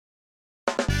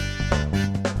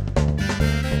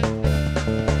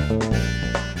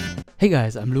Hey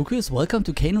guys, I'm Lucas, welcome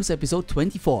to Caneveral episode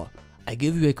 24. I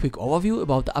give you a quick overview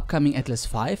about the upcoming Atlas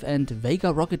V and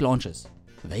Vega rocket launches.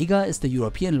 Vega is the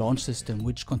European launch system,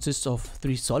 which consists of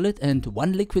 3 solid and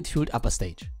 1 liquid-fueled upper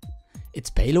stage. Its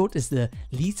payload is the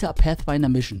LISA Pathfinder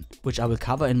mission, which I will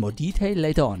cover in more detail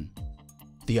later on.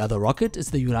 The other rocket is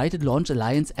the United Launch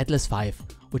Alliance Atlas V,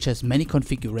 which has many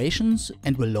configurations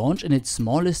and will launch in its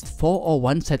smallest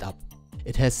 4-or-1 setup.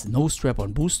 It has no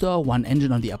strap-on booster, 1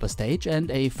 engine on the upper stage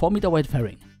and a 4-meter wide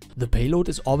fairing. The payload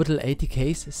is orbital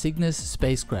ATK's Cygnus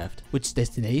spacecraft, which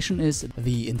destination is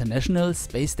the International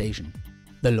Space Station.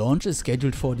 The launch is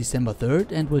scheduled for December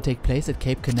 3rd and will take place at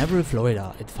Cape Caneveral,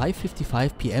 Florida at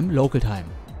 5:55 p.m. local time.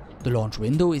 The launch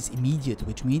window is immediate,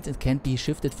 which means it can't be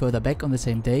shifted further back on the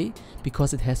same day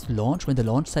because it has to launch when the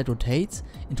launch site rotates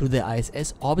into the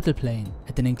ISS orbital plane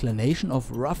at an inclination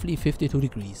of roughly 52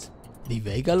 degrees. The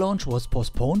Vega launch was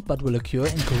postponed but will occur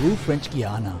in Kourou, French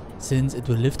Guiana. Since it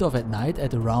will lift off at night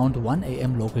at around 1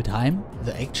 a.m. local time,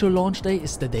 the actual launch day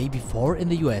is the day before in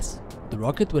the US. The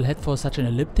rocket will head for such an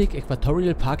elliptic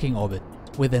equatorial parking orbit,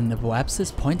 with an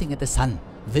apoapsis pointing at the sun.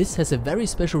 This has a very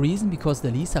special reason because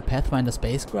the LISA Pathfinder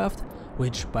spacecraft,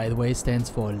 which by the way stands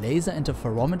for Laser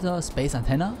Interferometer Space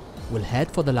Antenna, will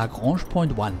head for the Lagrange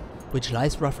point 1, which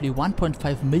lies roughly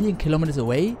 1.5 million kilometers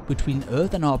away between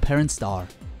Earth and our parent star.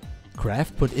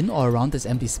 Craft put in or around this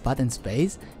empty spot in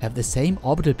space have the same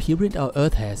orbital period our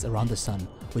Earth has around the Sun,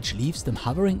 which leaves them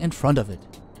hovering in front of it.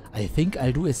 I think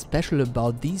I'll do a special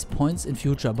about these points in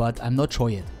future, but I'm not sure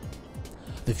yet.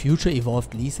 The future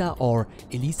evolved LISA or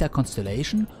ELISA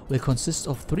constellation will consist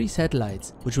of 3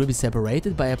 satellites, which will be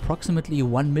separated by approximately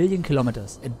 1 million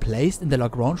kilometers and placed in the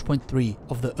Lagrange point 3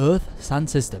 of the Earth-Sun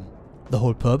system. The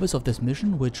whole purpose of this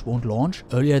mission, which won't launch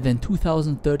earlier than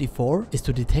 2034, is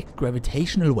to detect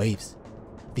gravitational waves.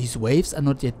 These waves are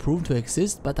not yet proven to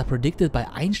exist but are predicted by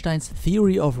Einstein's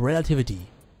theory of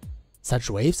relativity. Such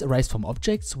waves arise from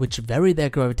objects which vary their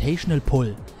gravitational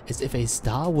pull, as if a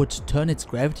star would turn its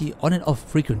gravity on and off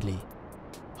frequently.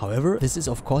 However, this is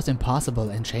of course impossible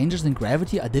and changes in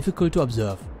gravity are difficult to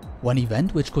observe. One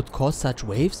event which could cause such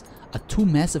waves are 2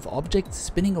 massive objects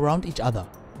spinning around each other.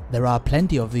 There are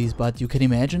plenty of these, but you can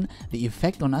imagine the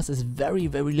effect on us is very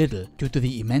little due to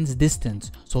the immense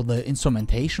distance, so the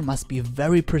instrumentation must be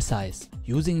very precise.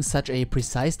 Using such a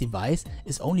precise device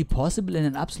is only possible in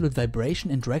an absolute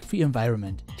vibration and drag-free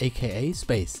environment, aka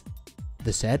space.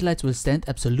 The satellites will stand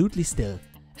absolutely still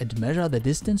and measure the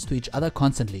distance to each other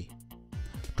constantly.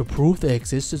 To prove the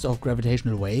existence of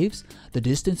gravitational waves, the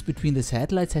distance between the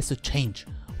satellites has to change,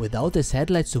 without the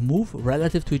satellites to move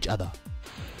relative to each other.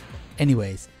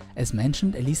 Anyways, as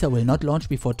mentioned, ELISA will not launch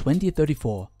before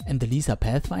 2034 and the LISA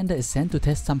Pathfinder is sent to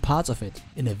test some parts of it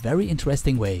in a very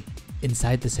interesting way.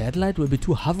 Inside the satellite will be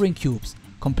 2 hovering cubes,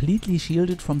 completely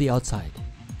shielded from the outside.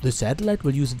 The satellite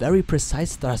will use very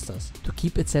precise thrusters to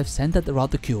keep itself centered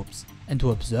around the cubes and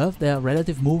to observe their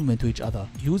relative movement to each other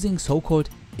using so-called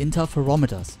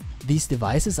interferometers. These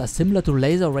devices are similar to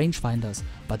laser rangefinders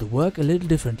but work a little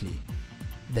differently.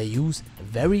 They use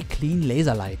very clean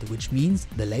laser light, which means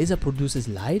the laser produces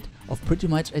light of pretty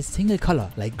much a single color,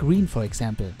 like green for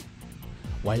example.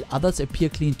 While others appear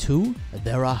clean too,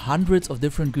 there are hundreds of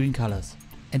different green colors,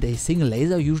 and a single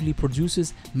laser usually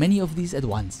produces many of these at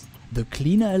once. The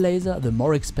cleaner a laser, the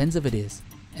more expensive it is,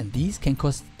 and these can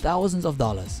cost thousands of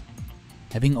dollars.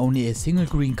 Having only a single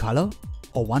green color,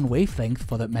 or 1 wavelength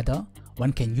for that matter,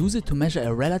 one can use it to measure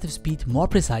a relative speed more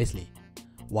precisely.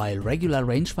 While regular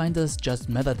rangefinders just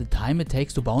measure the time it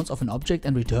takes to bounce off an object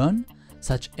and return,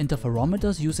 such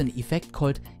interferometers use an effect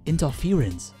called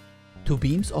interference. 2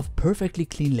 beams of perfectly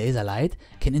clean laser light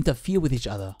can interfere with each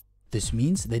other. This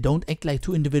means they don't act like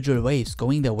 2 individual waves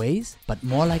going their ways, but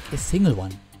more like a single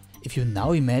one. If you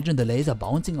now imagine the laser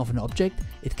bouncing off an object,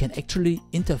 it can actually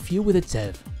interfere with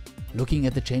itself. Looking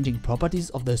at the changing properties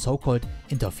of the so-called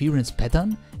interference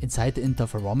pattern inside the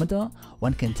interferometer,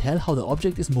 one can tell how the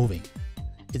object is moving.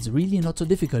 It's really not so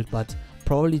difficult, but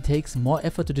probably takes more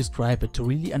effort to describe it to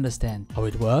really understand how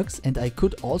it works, and I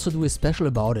could also do a special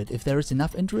about it if there is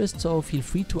enough interest, so feel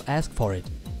free to ask for it.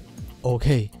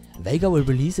 Okay, Vega will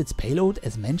release its payload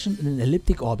as mentioned in an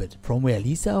elliptic orbit, from where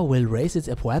LISA will raise its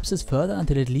apoapsis further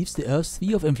until it leaves the Earth's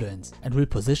sphere of influence and will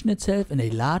position itself in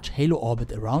a large halo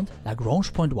orbit around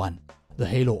Lagrange point 1. The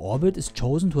halo orbit is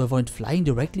chosen to avoid flying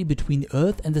directly between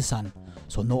Earth and the Sun,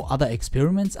 so no other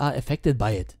experiments are affected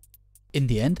by it. In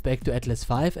the end, back to Atlas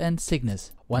V and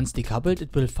Cygnus. Once decoupled,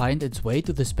 it will find its way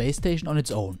to the space station on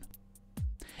its own.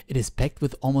 It is packed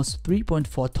with almost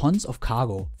 3.4 tons of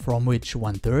cargo, from which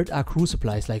 1/3 are crew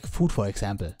supplies like food for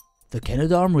example. The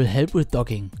Canadarm will help with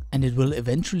docking, and it will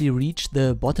eventually reach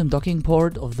the bottom docking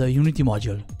port of the Unity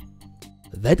module.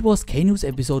 That was K-News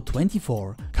episode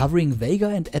 24, covering Vega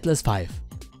and Atlas V.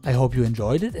 I hope you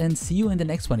enjoyed it and see you in the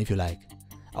next one if you like.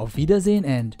 Auf Wiedersehen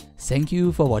and thank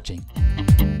you for watching.